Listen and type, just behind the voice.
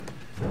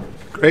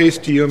Grace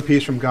to you and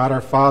peace from God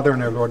our Father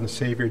and our Lord and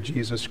Savior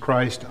Jesus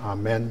Christ.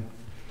 Amen.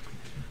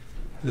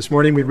 This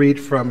morning we read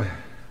from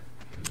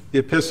the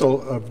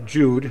Epistle of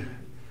Jude,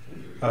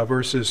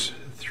 verses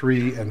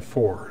 3 and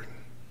 4.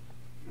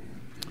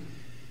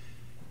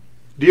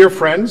 Dear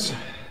friends,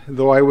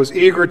 though I was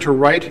eager to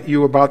write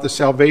you about the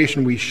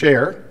salvation we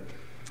share,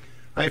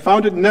 I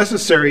found it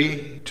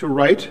necessary to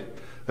write,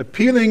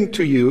 appealing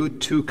to you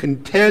to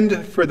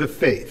contend for the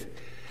faith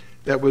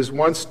that was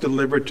once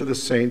delivered to the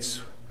saints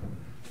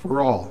for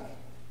all.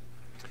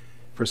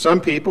 For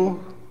some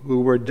people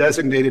who were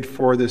designated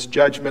for this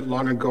judgment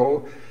long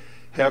ago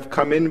have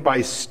come in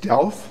by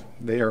stealth.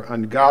 They are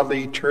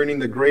ungodly, turning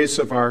the grace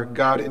of our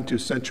God into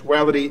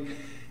sensuality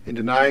and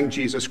denying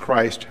Jesus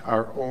Christ,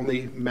 our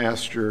only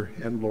Master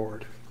and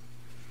Lord.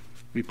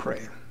 We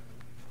pray.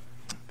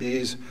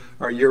 These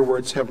are your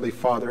words, Heavenly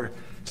Father.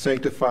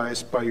 Sanctify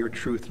us by your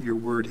truth. Your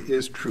word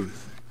is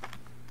truth.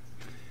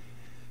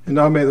 And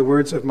now may the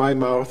words of my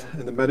mouth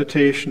and the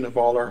meditation of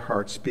all our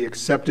hearts be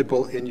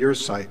acceptable in your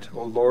sight,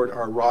 O Lord,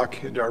 our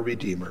rock and our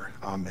Redeemer.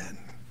 Amen.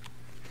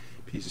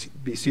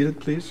 Be seated,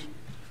 please.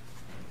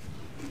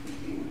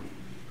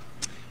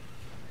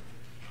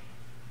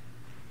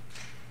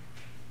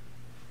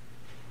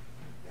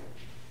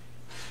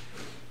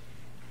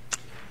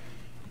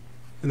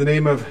 In the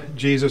name of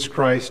Jesus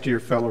Christ,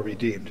 dear fellow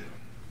redeemed.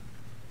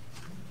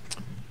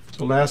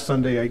 So last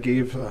Sunday I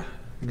gave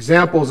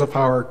examples of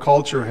how our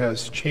culture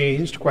has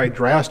changed quite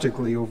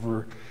drastically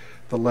over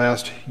the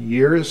last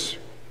years.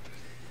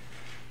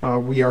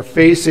 We are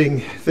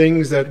facing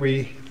things that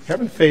we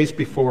haven't faced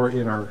before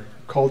in our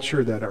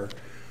culture that are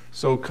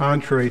so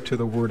contrary to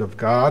the Word of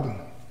God.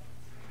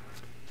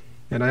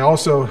 And I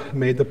also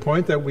made the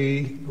point that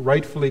we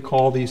rightfully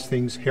call these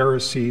things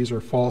heresies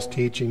or false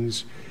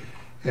teachings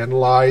and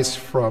lies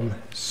from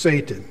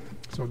Satan.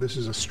 So this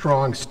is a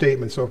strong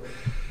statement. So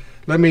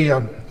let me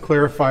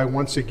clarify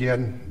once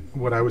again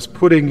what I was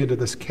putting into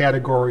this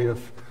category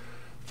of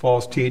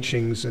false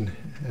teachings and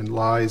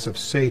lies of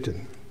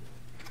Satan.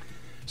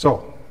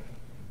 So,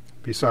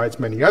 besides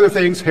many other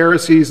things,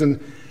 heresies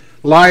and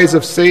lies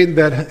of Satan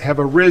that have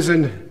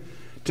arisen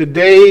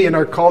today in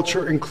our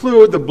culture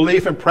include the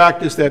belief and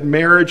practice that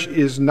marriage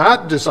is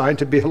not designed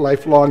to be a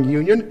lifelong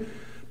union,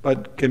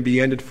 but can be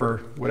ended for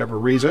whatever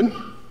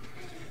reason.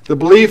 The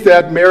belief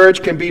that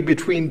marriage can be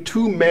between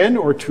two men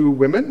or two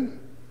women.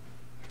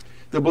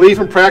 The belief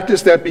and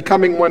practice that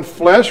becoming one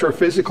flesh or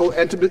physical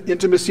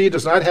intimacy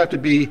does not have to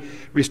be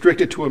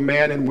restricted to a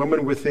man and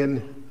woman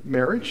within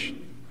marriage.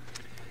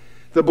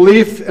 The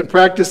belief and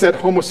practice that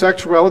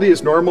homosexuality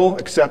is normal,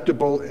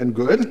 acceptable, and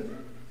good.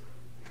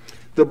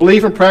 The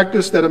belief and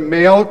practice that a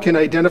male can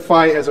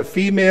identify as a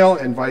female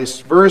and vice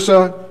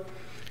versa,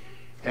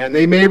 and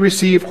they may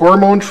receive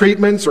hormone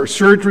treatments or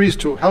surgeries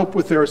to help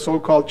with their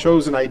so-called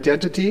chosen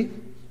identity.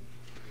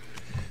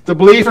 The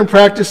belief and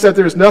practice that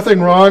there's nothing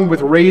wrong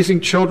with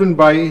raising children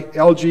by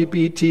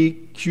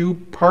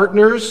LGBTQ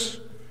partners.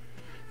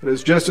 It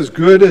is just as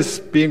good as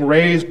being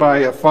raised by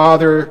a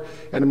father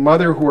and a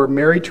mother who are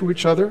married to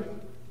each other.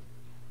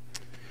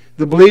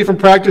 The belief and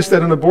practice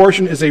that an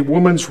abortion is a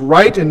woman's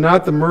right and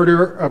not the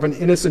murder of an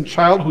innocent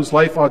child whose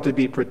life ought to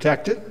be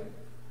protected.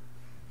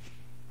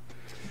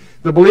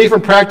 The belief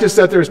and practice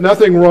that there's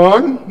nothing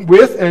wrong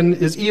with and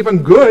is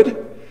even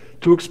good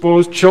to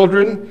expose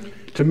children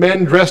to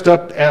men dressed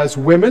up as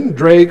women,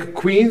 drag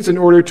queens, in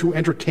order to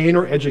entertain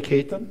or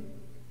educate them.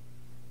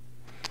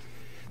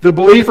 The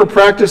belief or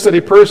practice that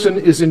a person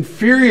is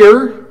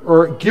inferior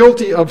or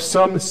guilty of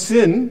some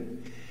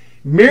sin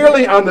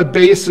merely on the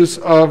basis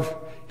of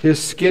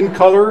his skin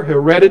color,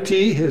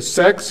 heredity, his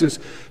sex, his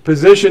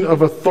position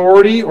of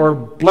authority, or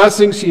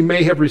blessings he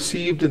may have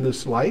received in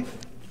this life.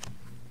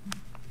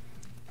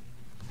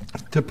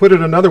 To put it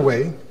another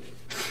way,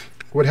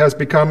 what has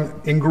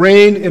become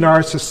ingrained in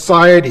our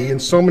society in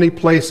so many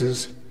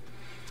places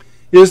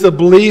is the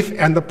belief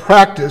and the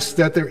practice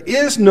that there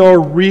is no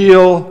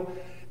real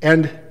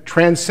and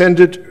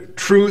transcendent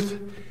truth,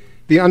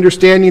 the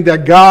understanding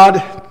that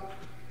God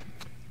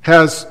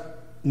has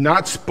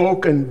not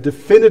spoken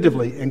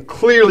definitively and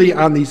clearly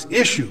on these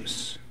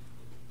issues.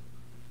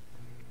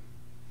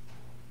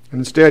 And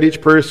instead, each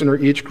person or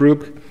each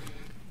group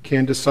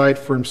can decide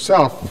for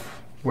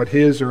himself what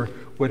his or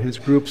what his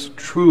group's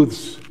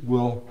truths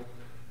will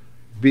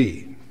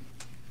be.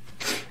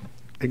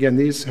 Again,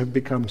 these have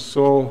become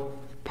so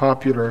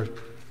popular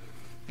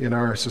in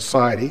our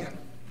society.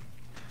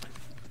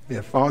 They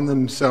have found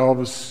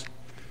themselves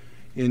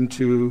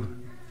into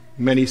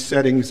many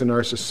settings in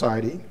our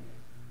society.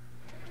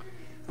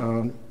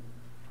 And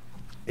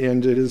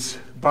it is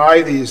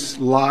by these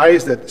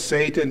lies that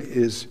Satan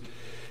is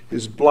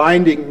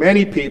blinding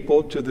many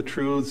people to the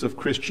truths of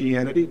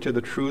Christianity, to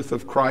the truth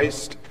of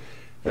Christ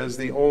as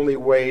the only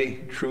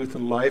way, truth,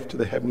 and life to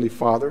the Heavenly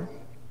Father.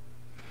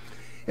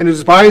 And it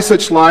is by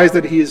such lies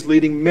that he is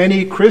leading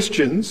many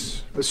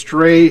Christians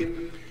astray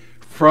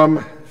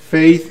from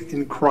faith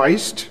in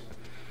Christ,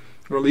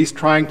 or at least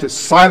trying to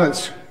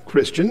silence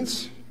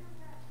Christians.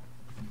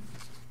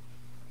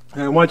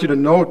 And I want you to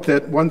note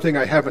that one thing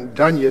I haven't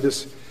done yet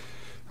is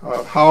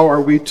How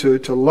are we to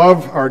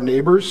love our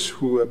neighbors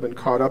who have been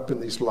caught up in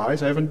these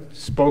lies? I haven't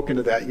spoken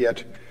to that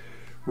yet,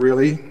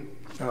 really.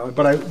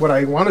 But what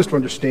I want us to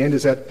understand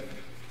is that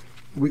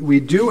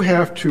we do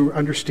have to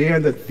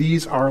understand that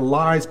these are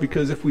lies,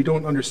 because if we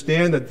don't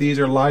understand that these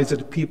are lies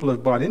that people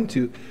have bought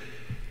into,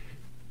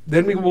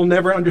 then we will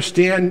never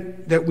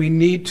understand that we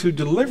need to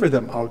deliver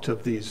them out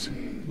of these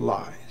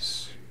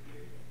lies.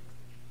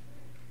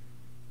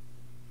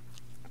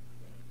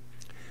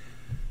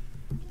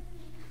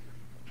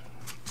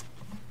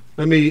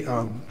 Let me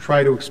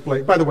try to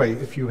explain. By the way,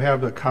 if you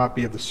have a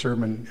copy of the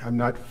sermon, I'm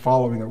not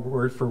following it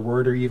word for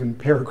word or even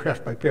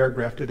paragraph by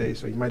paragraph today,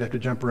 so you might have to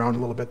jump around a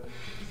little bit.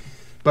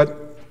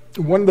 But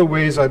one of the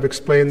ways I've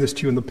explained this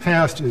to you in the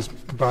past is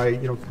by,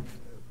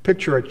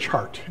 picture a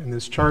chart. And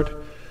this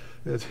chart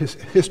is his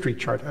history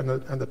chart. On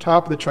the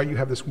top of the chart, you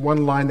have this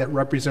one line that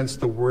represents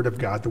the Word of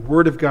God. The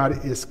Word of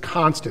God is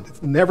constant.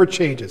 It never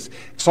changes.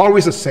 It's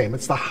always the same.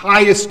 It's the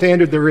highest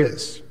standard there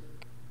is.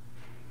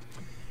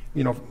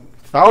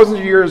 Thousands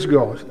of years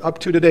ago, up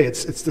to today,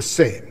 it's the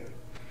same.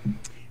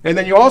 And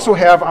then you also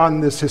have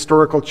on this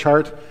historical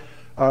chart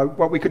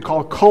what we could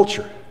call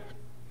culture.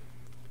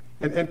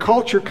 And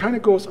culture kind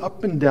of goes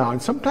up and down.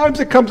 Sometimes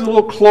it comes a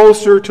little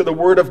closer to the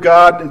Word of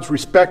God, its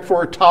respect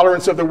for,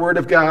 tolerance of the Word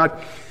of God,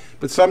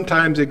 but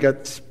sometimes it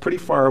gets pretty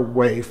far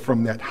away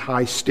from that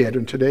high standard.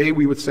 And today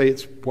we would say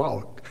it's,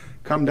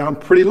 come down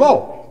pretty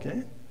low.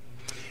 Okay?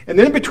 And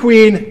then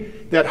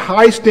between that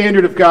high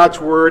standard of God's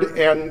Word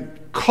and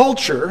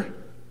culture,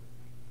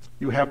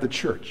 you have the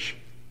church.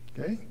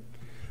 Okay?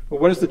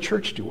 Well, what does the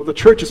church do? Well, the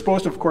church is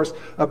supposed to, of course,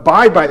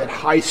 abide by that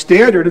high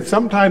standard, and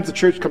sometimes the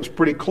church comes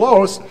pretty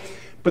close,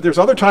 but there's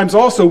other times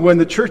also when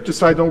the church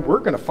decides, no, we're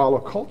going to follow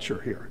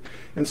culture here.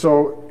 And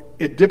so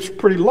it dips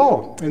pretty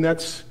low, and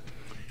that's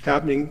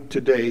happening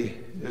today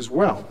as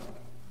well.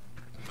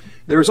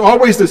 There's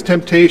always this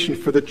temptation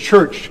for the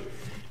church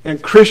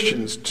and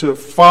Christians to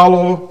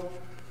follow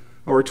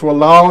or to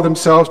allow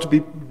themselves to be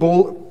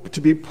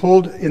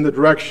pulled in the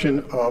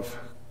direction of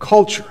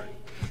culture.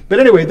 But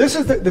anyway, this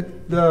is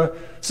the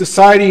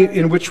society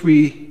in which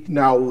we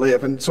now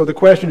live. And so the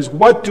question is,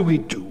 what do we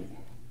do?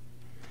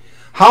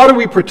 How do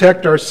we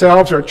protect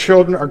ourselves, our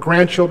children, our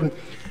grandchildren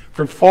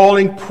from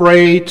falling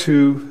prey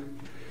to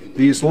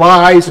these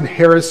lies and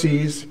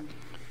heresies?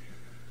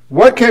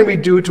 What can we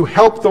do to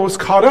help those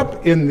caught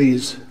up in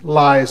these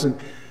lies and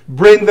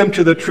bring them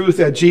to the truth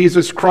that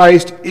Jesus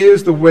Christ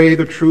is the way,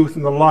 the truth,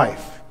 and the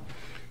life,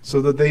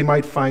 so that they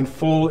might find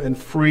full and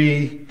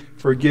free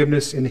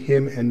forgiveness in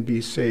Him and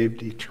be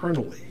saved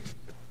eternally?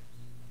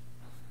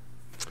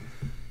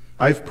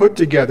 I've put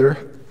together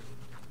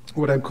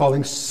what I'm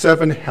calling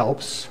 7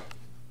 helps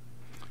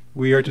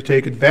we are to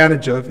take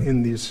advantage of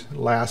in these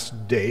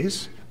last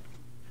days.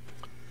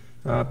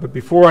 But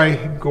before I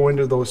go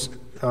into those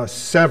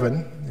 7,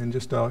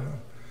 and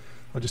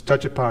I'll just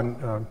touch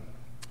upon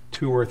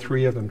 2 or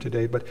 3 of them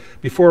today. But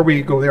before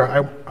we go there,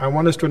 I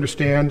want us to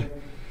understand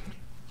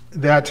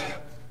that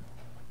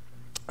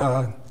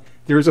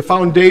there is a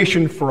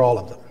foundation for all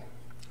of them,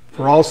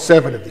 for all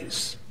 7 of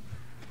these.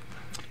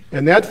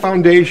 And that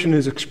foundation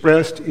is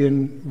expressed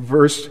in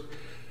verse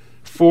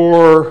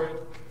 4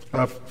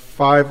 of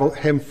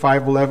hymn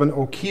 511,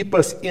 "O keep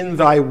us in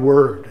thy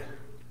word."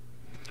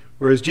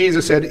 Whereas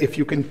Jesus said, if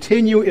you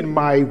continue in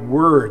my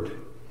word,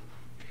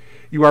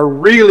 you are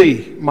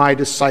really my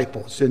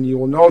disciples, and you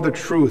will know the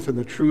truth, and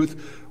the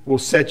truth will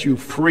set you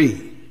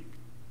free.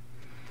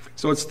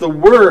 So it's the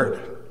word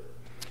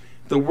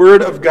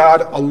of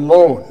God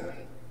alone.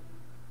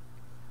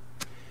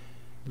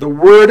 The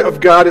Word of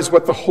God is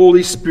what the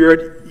Holy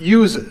Spirit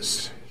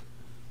uses.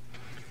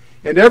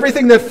 And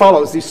everything that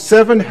follows, these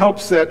 7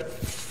 helps that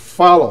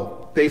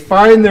follow, they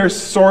find their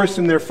source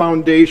and their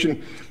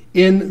foundation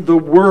in the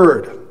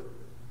Word.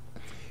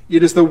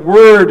 It is the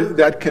Word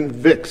that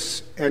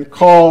convicts and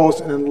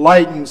calls and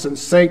enlightens and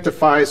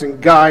sanctifies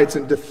and guides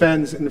and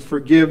defends and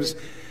forgives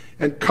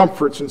and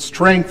comforts and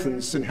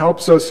strengthens and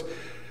helps us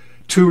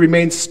to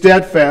remain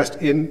steadfast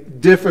in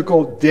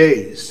difficult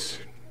days.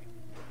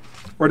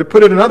 Or to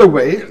put it another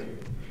way,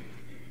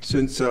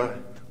 since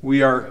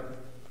we are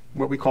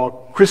what we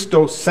call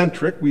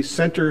Christocentric, we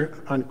center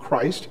on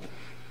Christ,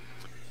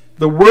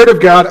 the Word of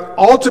God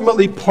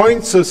ultimately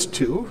points us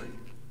to,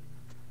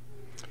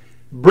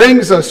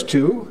 brings us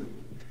to,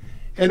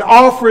 and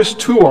offers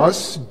to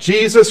us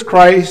Jesus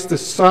Christ, the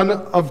Son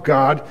of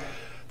God,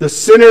 the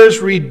sinner's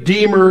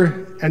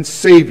Redeemer and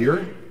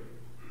Savior,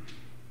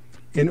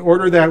 in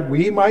order that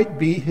we might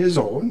be His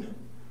own,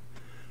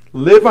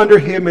 live under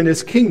Him in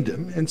His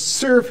kingdom, and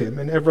serve Him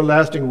in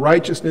everlasting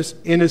righteousness,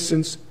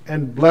 innocence,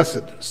 and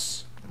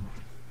blessedness.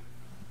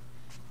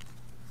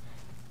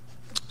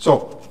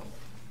 So,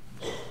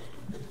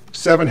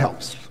 7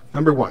 helps.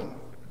 Number 1,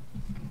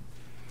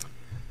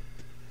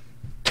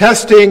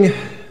 testing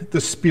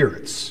the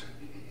spirits.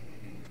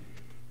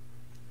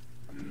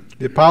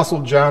 The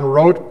Apostle John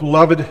wrote,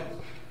 "Beloved,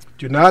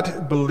 do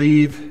not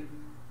believe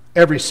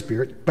every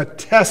spirit, but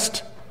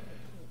test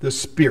the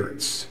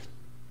spirits,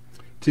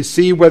 to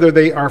see whether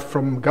they are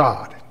from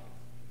God.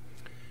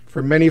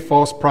 for many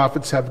false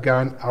prophets have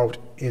gone out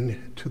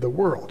into the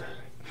world.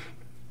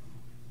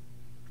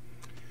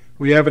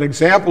 We have an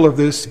example of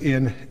this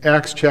in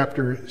Acts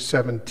chapter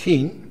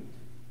 17.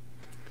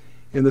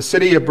 In the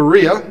city of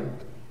Berea,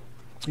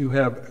 you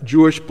have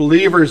Jewish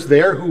believers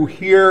there who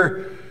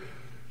hear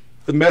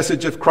the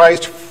message of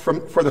Christ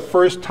for the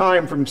first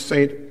time from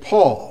St.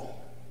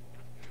 Paul.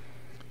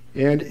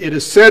 And it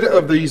is said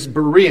of these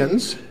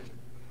Bereans,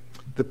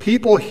 the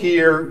people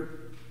here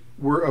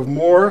were of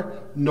more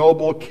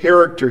noble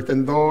character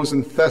than those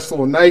in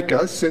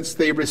Thessalonica, since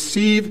they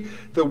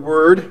received the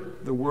word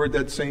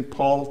that St.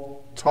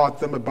 Paul taught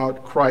them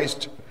about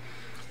Christ.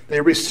 They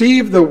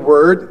received the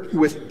word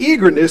with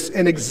eagerness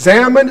and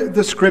examined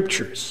the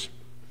scriptures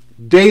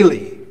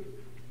daily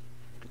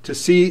to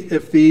see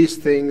if these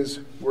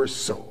things were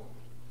so.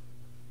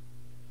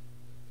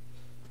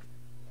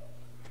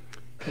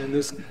 And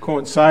this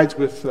coincides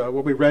with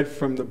what we read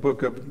from the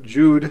book of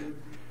Jude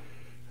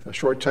a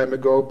short time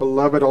ago.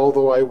 Beloved,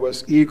 although I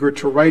was eager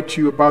to write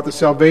to you about the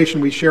salvation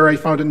we share, I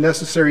found it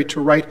necessary to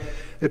write,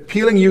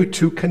 appealing you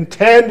to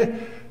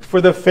contend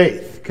for the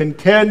faith.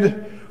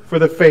 Contend for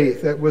the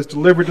faith that was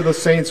delivered to the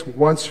saints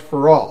once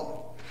for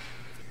all.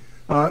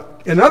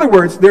 In other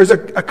words, there's a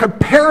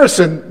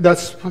comparison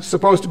that's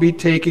supposed to be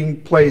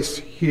taking place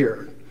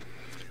here.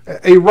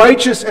 A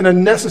righteous and a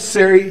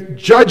necessary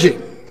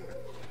judging.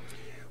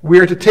 We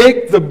are to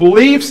take the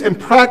beliefs and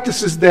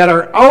practices that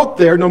are out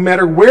there, no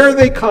matter where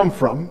they come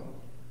from,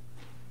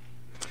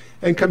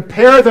 and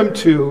compare them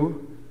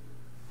to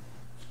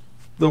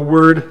the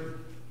Word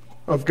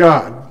of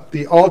God,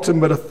 the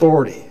ultimate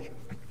authority.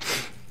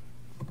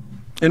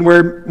 And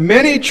where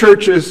many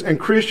churches and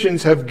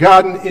Christians have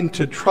gotten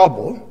into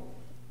trouble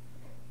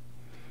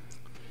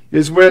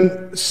is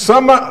when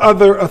some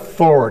other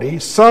authority,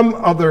 some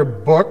other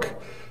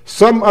book,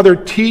 some other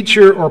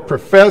teacher or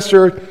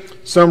professor,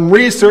 some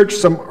research,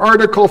 some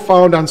article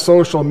found on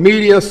social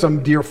media,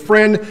 some dear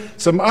friend,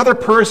 some other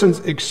person's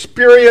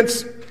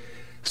experience,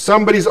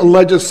 somebody's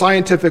alleged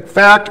scientific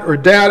fact or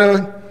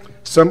data,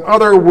 some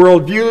other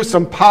worldview,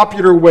 some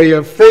popular way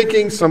of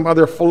thinking, some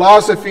other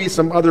philosophy,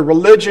 some other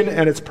religion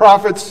and its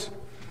prophets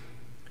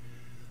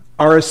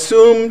are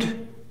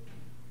assumed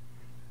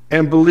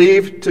and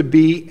believed to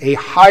be a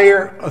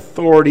higher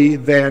authority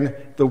than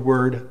the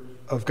Word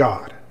of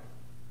God.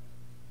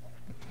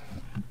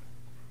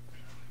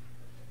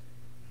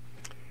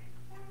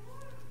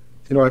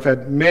 You know, I've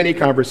had many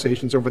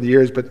conversations over the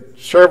years, but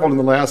several in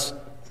the last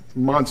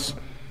months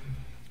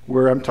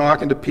where I'm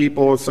talking to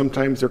people.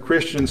 Sometimes they're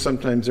Christians,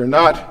 sometimes they're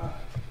not.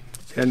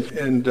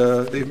 And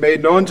they've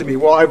made known to me,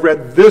 well, I've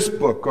read this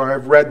book, or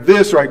I've read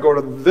this, or I go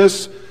to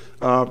this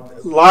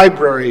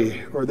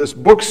library, or this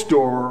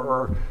bookstore,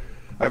 or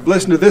I've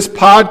listened to this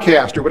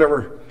podcast, or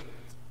whatever.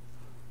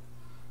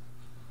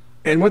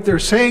 And what they're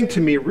saying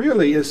to me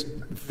really is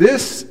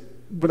this,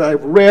 what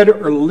I've read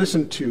or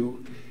listened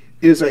to,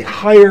 is a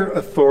higher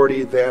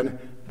authority than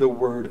the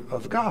Word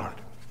of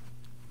God.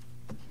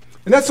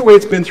 And that's the way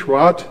it's been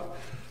throughout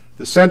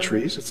the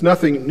centuries. It's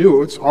nothing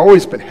new. It's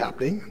always been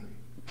happening.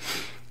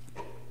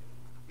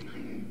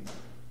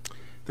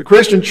 The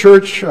Christian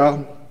church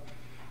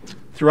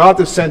throughout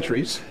the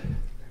centuries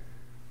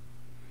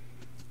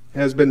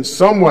has been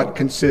somewhat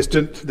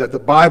consistent that the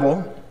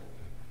Bible,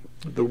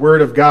 the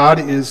Word of God,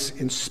 is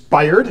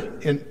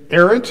inspired,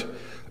 inerrant,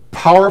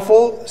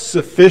 powerful,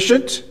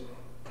 sufficient,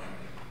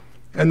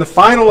 and the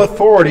final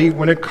authority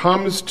when it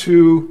comes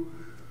to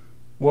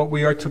what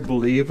we are to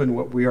believe and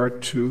what we are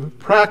to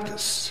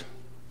practice.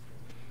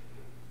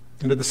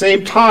 And at the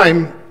same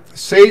time,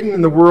 Satan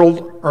and the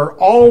world are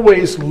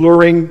always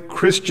luring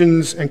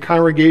Christians and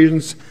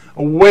congregations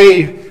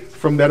away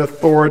from that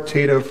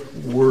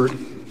authoritative Word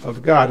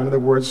of God. In other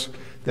words,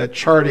 that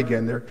chart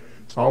again there.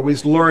 It's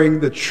always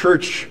luring the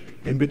church,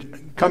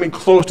 and coming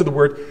close to the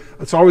Word,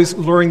 it's always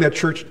luring that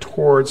church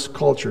towards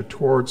culture,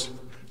 towards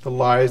the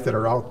lies that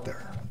are out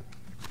there.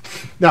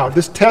 Now,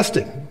 this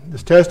testing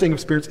of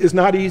spirits is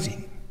not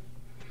easy.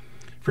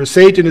 For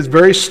Satan is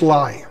very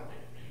sly.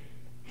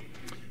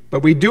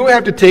 But we do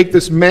have to take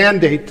this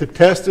mandate to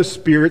test the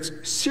spirits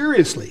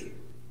seriously.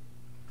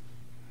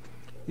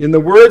 In the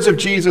words of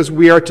Jesus,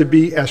 we are to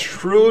be as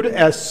shrewd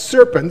as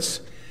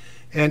serpents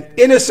and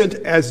innocent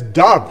as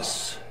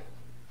doves.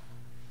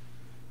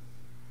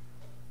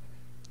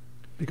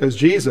 Because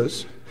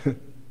Jesus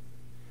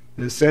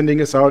is sending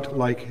us out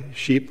like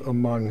sheep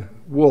among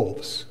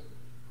wolves.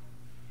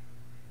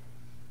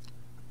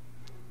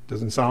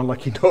 Doesn't sound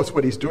like he knows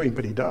what he's doing,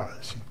 but he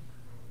does.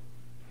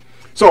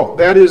 So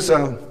that is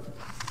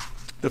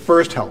the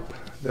first help,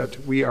 that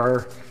we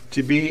are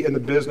to be in the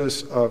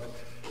business of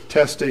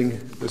testing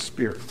the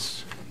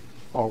spirits,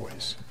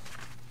 always.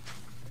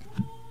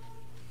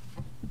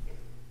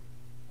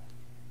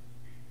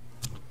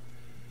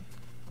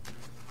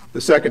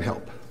 The second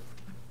help,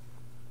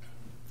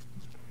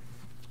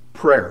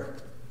 prayer.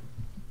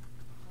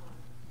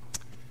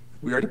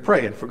 We are to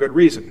pray, and for good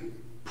reason.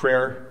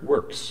 Prayer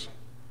works.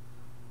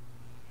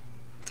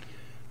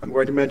 I'm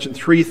going to mention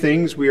three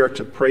things we are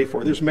to pray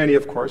for. There's many,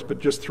 of course, but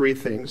just three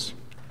things.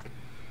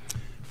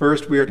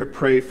 First, we are to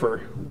pray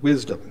for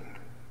wisdom.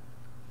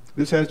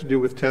 This has to do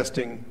with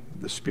testing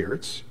the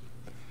spirits.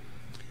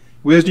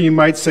 Wisdom, you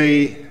might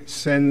say,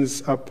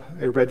 sends up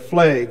a red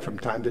flag from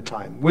time to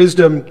time.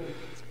 Wisdom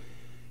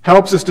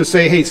helps us to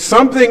say, hey,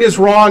 something is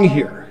wrong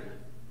here.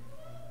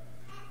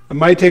 It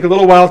might take a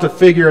little while to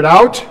figure it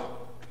out,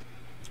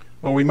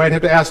 or we might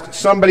have to ask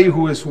somebody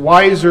who is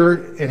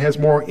wiser and has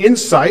more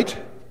insight.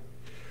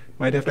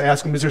 Might have to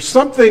ask them, is there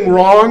something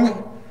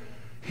wrong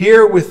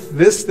here with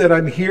this that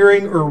I'm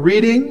hearing or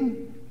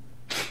reading?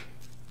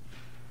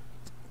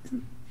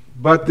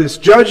 But this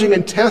judging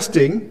and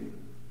testing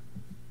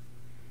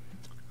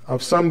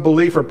of some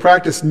belief or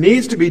practice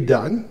needs to be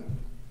done,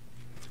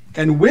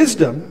 and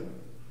wisdom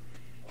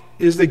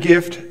is the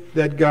gift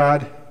that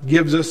God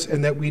gives us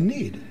and that we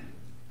need.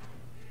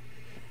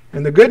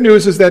 And the good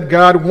news is that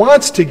God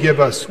wants to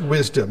give us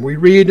wisdom. We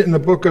read in the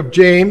book of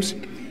James,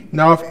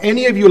 now if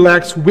any of you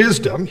lacks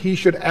wisdom, he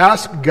should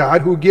ask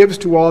God, who gives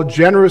to all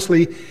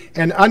generously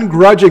and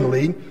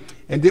ungrudgingly,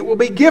 and it will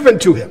be given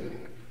to him.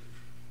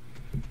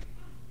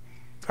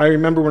 I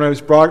remember when I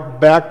was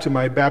brought back to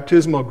my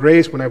baptismal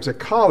grace when I was at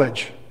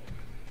college,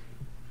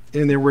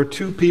 and there were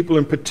two people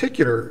in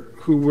particular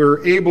who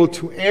were able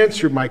to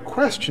answer my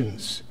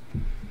questions.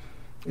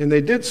 And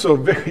they did so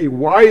very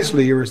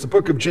wisely, or as the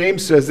book of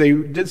James says, they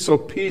did so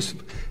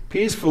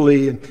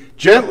peacefully and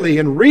gently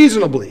and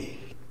reasonably.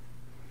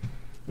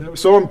 And I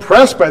was so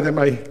impressed by them,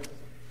 I've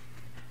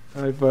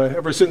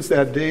ever since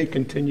that day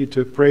continued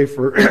to pray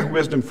for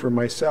wisdom for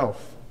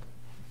myself.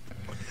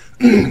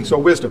 So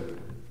wisdom.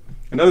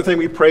 Another thing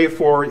we pray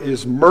for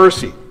is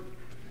mercy.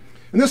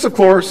 And this, of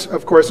course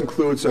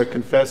includes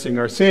confessing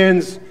our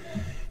sins,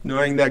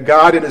 knowing that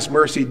God in his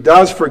mercy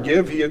does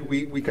forgive.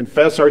 We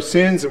confess our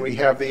sins and we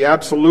have the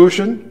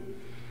absolution.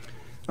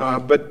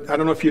 But I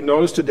don't know if you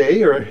noticed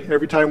today, or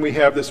every time we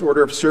have this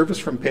order of service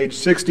from page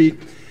 60,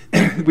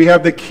 we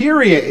have the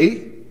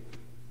Kyrie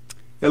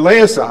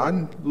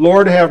eleison,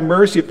 Lord have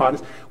mercy upon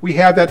us. We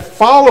have that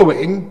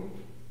following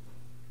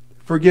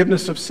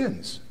forgiveness of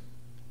sins.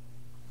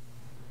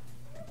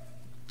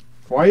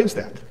 Why is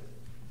that?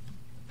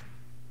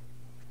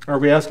 Are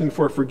we asking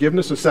for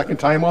forgiveness a second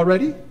time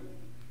already?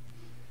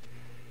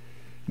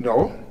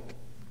 No.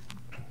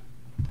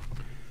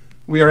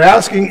 We are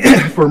asking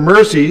for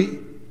mercy,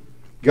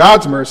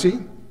 God's mercy,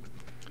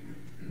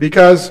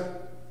 because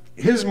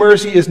his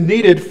mercy is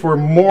needed for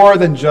more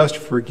than just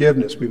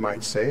forgiveness, we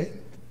might say.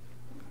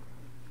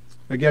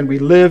 Again, we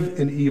live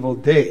in evil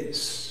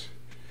days.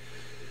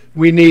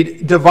 We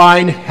need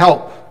divine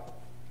help.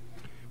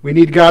 We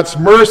need God's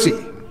mercy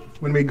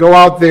when we go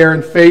out there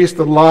and face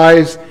the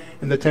lies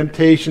and the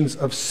temptations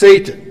of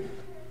Satan.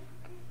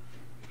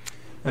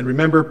 And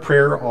remember,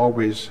 prayer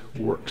always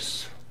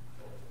works.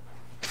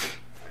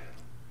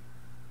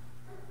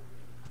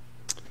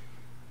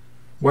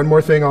 One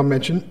more thing I'll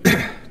mention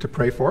to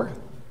pray for.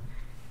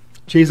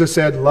 Jesus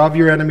said, love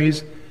your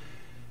enemies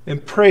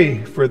and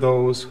pray for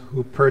those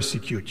who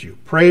persecute you.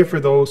 Pray for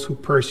those who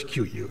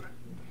persecute you.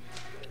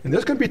 And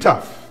this can be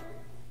tough.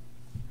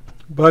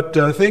 But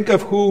think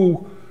of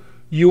who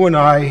you and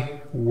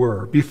I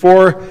were.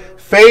 Before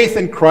faith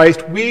in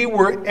Christ, we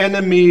were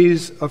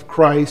enemies of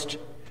Christ,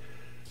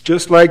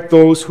 just like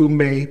those who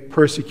may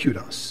persecute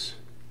us.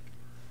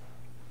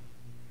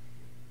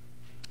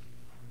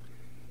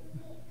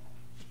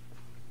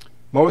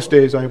 Most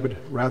days I would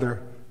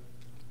rather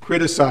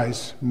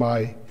criticize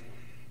my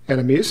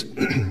enemies.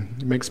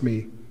 It makes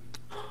me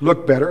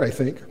look better, I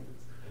think.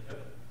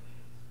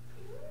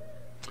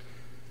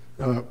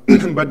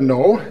 But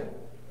no,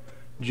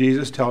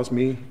 Jesus tells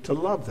me to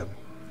love them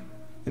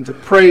and to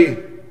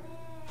pray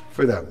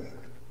for them.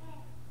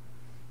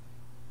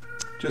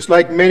 Just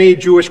like many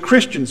Jewish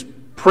Christians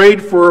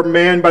prayed for a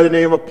man by the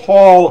name of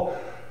Paul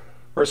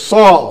or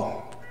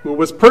Saul who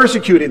was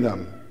persecuting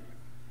them.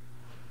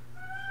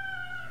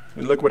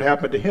 And look what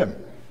happened to him.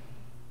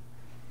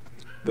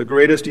 The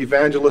greatest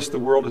evangelist the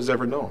world has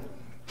ever known.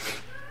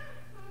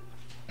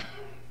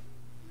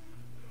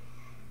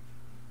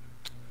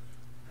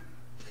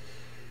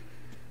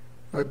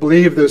 I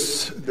believe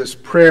this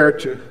prayer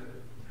to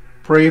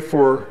pray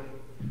for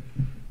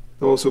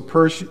those who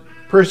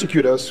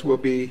persecute us will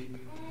be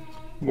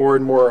more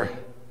and more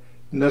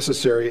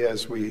necessary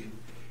as we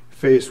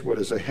face what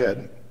is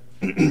ahead.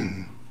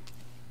 I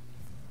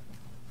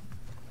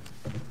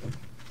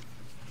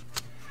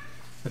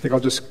think I'll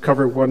just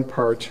cover one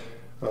part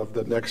of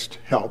the next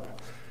help.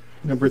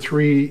 Number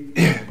 3,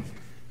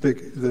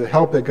 the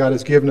help that God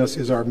has given us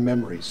is our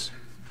memories.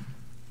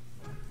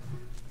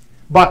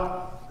 But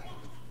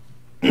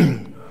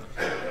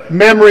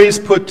memories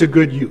put to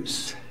good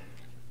use.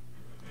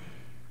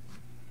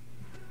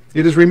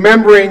 It is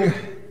remembering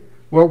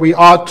what we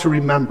ought to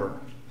remember.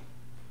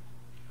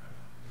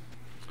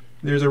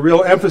 There's a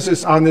real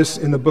emphasis on this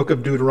in the book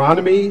of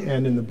Deuteronomy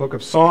and in the book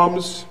of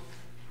Psalms.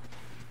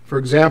 For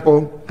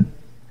example,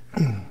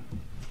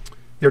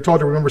 they're told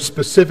to remember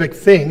specific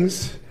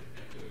things.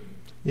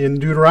 In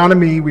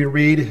Deuteronomy, we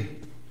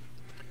read,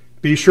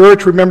 Be sure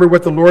to remember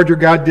what the Lord your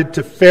God did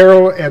to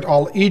Pharaoh and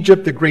all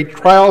Egypt, the great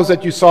trials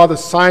that you saw, the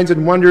signs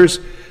and wonders,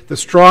 the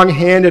strong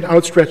hand and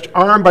outstretched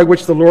arm by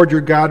which the Lord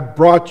your God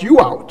brought you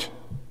out.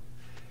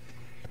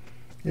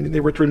 And they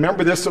were to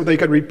remember this so they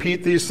could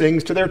repeat these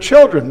things to their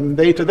children, and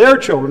they to their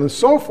children, and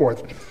so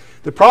forth.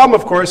 The problem,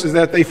 of course, is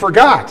that they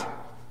forgot.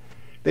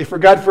 They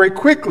forgot very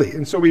quickly.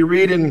 And so we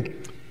read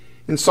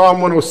in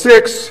Psalm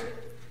 106,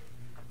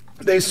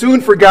 they soon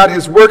forgot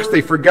his works.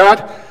 They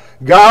forgot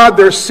God,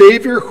 their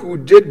Savior, who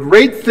did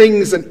great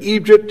things in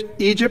Egypt,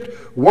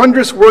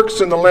 wondrous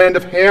works in the land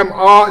of Ham,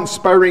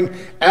 awe-inspiring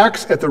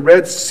acts at the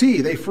Red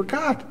Sea. They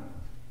forgot.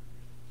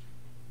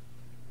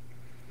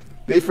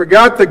 They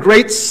forgot the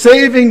great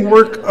saving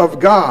work of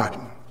God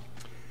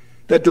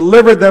that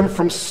delivered them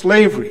from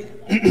slavery.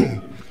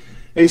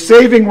 A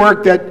saving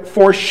work that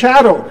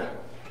foreshadowed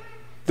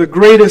the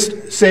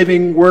greatest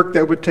saving work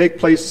that would take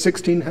place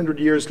 1,600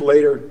 years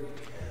later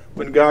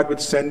when God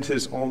would send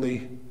his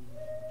only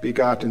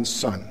begotten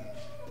Son.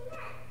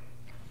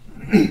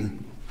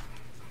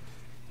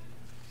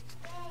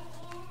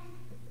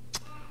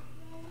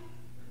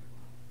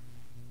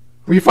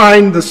 We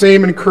find the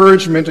same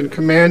encouragement and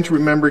command to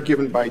remember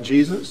given by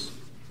Jesus.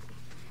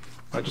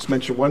 I just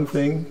mentioned one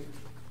thing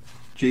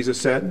Jesus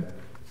said,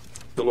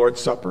 the Lord's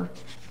Supper.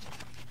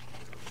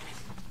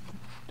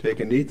 Take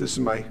and eat, this is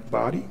my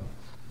body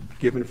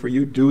given for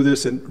you. Do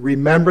this in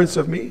remembrance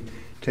of me.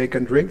 Take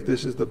and drink,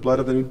 this is the blood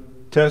of the New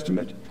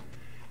Testament.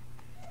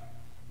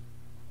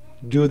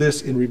 Do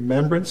this in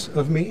remembrance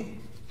of me.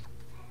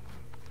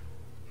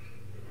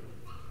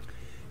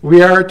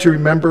 We are to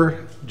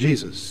remember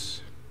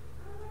Jesus.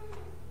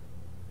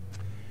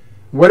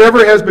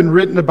 Whatever has been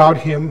written about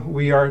him,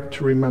 we are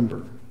to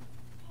remember.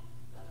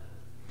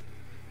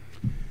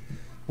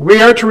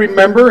 We are to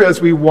remember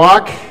as we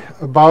walk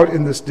about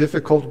in this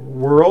difficult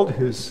world,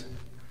 his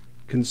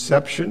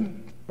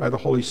conception by the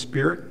Holy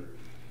Spirit,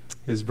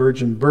 his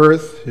virgin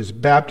birth, his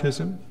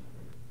baptism,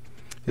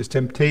 his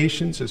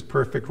temptations, his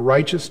perfect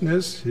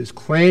righteousness, his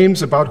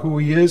claims about who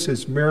he is,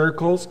 his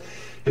miracles,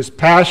 his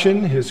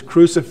passion, his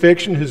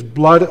crucifixion, his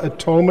blood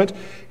atonement,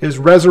 his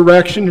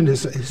resurrection, and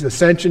his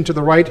ascension to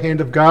the right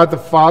hand of God the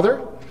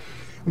Father.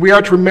 We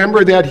are to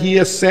remember that he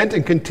has sent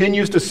and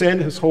continues to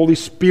send his Holy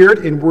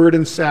Spirit in word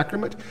and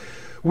sacrament.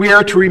 We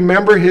are to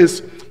remember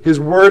his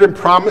word and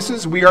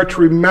promises. We are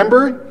to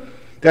remember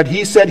that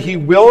he said he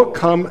will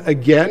come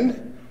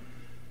again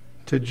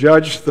to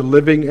judge the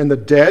living and the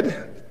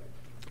dead.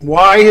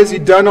 Why has he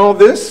done all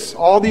this,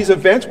 all these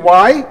events?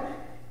 Why?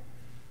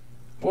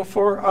 Well,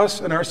 for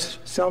us and our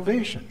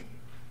salvation.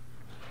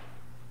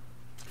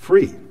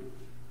 Free.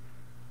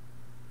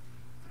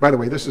 By the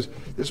way, this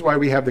is why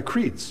we have the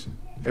creeds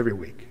every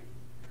week,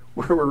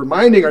 where we're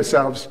reminding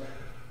ourselves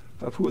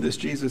of who this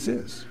Jesus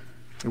is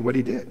and what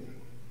he did.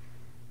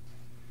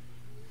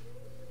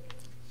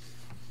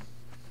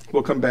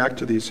 We'll come back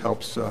to these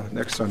helps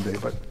next Sunday,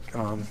 but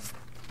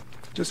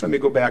just let me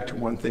go back to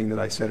one thing that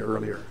I said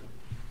earlier.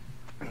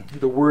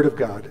 The Word of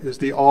God is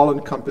the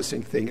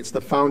all-encompassing thing. It's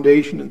the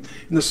foundation and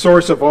the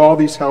source of all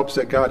these helps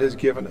that God has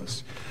given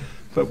us.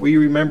 But we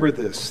remember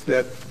this,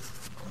 that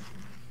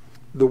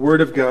the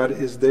Word of God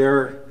is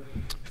there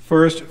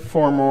first,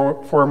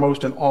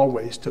 foremost, and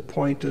always to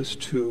point us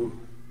to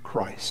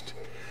Christ,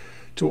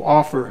 to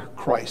offer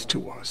Christ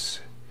to us,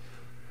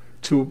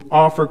 to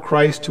offer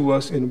Christ to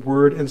us in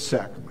word and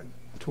sacrament,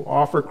 to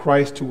offer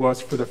Christ to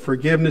us for the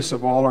forgiveness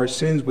of all our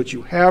sins, which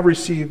you have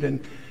received,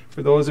 and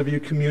for those of you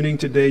communing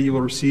today, you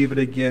will receive it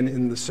again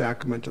in the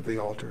sacrament of the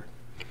altar.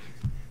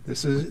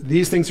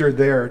 These things are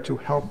there to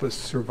help us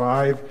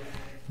survive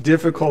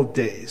difficult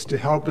days, to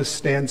help us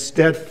stand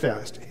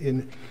steadfast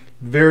in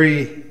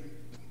very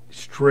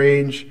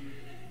strange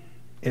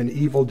and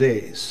evil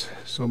days.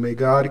 So may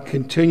God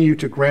continue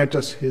to grant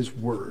us his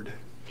word,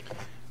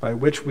 by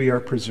which we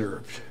are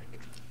preserved.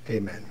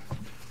 Amen.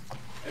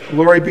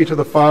 Glory be to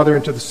the Father,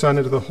 and to the Son,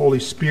 and to the Holy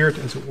Spirit,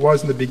 as it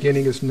was in the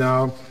beginning, is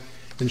now,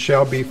 and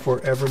shall be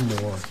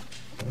forevermore.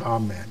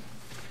 Amen.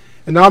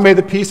 And now may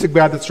the peace of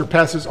God that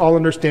surpasses all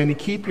understanding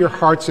keep your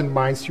hearts and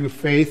minds through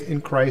faith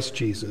in Christ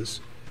Jesus.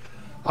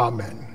 Amen.